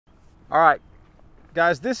All right,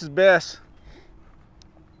 guys, this is Bess.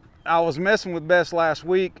 I was messing with Bess last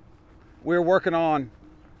week. We were working on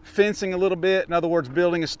fencing a little bit. In other words,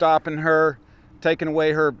 building a stop in her, taking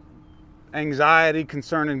away her anxiety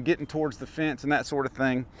concerning getting towards the fence and that sort of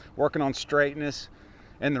thing. Working on straightness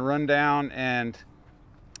and the rundown, and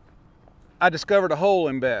I discovered a hole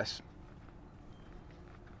in Bess.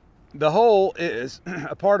 The hole is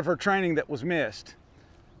a part of her training that was missed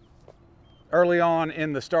early on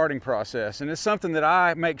in the starting process, and it's something that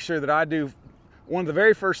I make sure that I do. One of the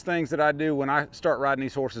very first things that I do when I start riding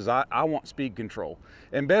these horses, I want speed control.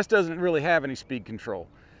 And Bess doesn't really have any speed control.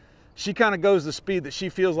 She kind of goes the speed that she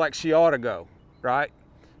feels like she ought to go, right?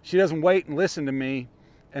 She doesn't wait and listen to me.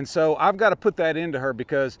 And so I've got to put that into her,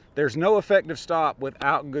 because there's no effective stop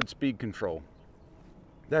without good speed control.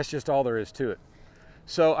 That's just all there is to it.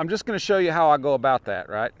 So I'm just going to show you how I go about that,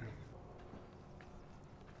 right?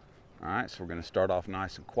 All right, so we're going to start off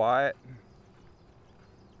nice and quiet.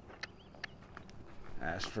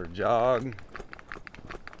 Ask for a jog.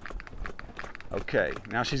 Okay,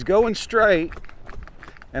 now she's going straight,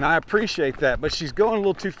 and I appreciate that, but she's going a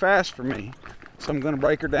little too fast for me, so I'm going to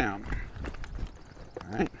break her down.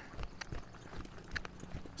 All right.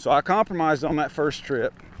 So I compromised on that first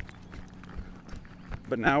trip,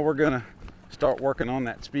 but now we're going to start working on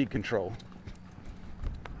that speed control.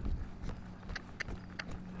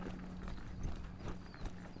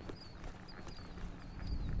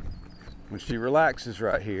 When she relaxes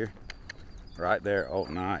right here, right there, oh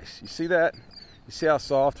nice. You see that? You see how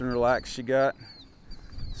soft and relaxed she got?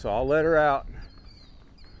 So I'll let her out,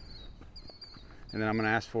 and then I'm gonna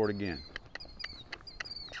ask for it again.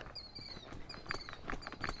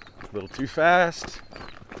 A little too fast.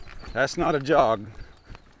 That's not a jog,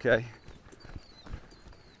 okay?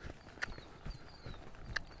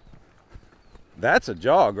 That's a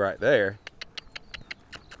jog right there.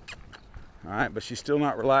 All right, but she's still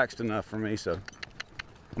not relaxed enough for me, so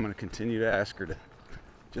I'm going to continue to ask her to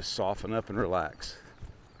just soften up and relax.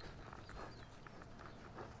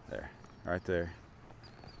 There, right there.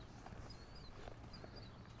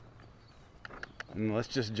 And let's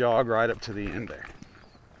just jog right up to the end there.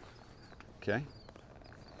 Okay?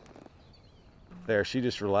 There, she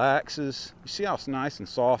just relaxes. You see how nice and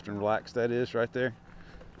soft and relaxed that is right there?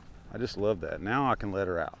 I just love that. Now I can let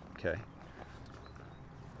her out, okay?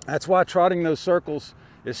 That's why trotting those circles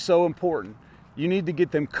is so important. You need to get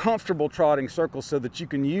them comfortable trotting circles so that you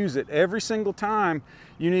can use it every single time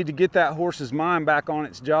you need to get that horse's mind back on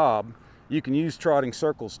its job. You can use trotting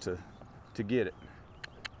circles to get it.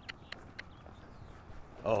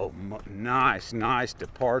 Oh, nice, nice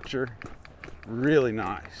departure. Really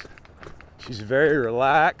nice. She's very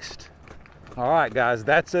relaxed. All right, guys,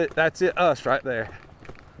 that's it. That's it, us right there.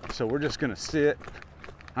 So we're just gonna sit.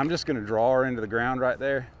 I'm just gonna draw her into the ground right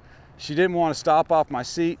there. She didn't want to stop off my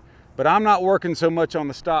seat, but I'm not working so much on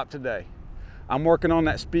the stop today. I'm working on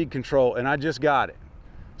that speed control, and I just got it.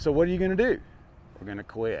 So what are you gonna do? We're gonna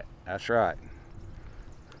quit. That's right.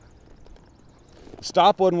 The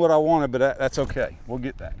stop wasn't what I wanted, but that's okay. We'll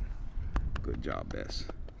get that. Good job, Bess.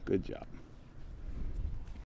 Good job.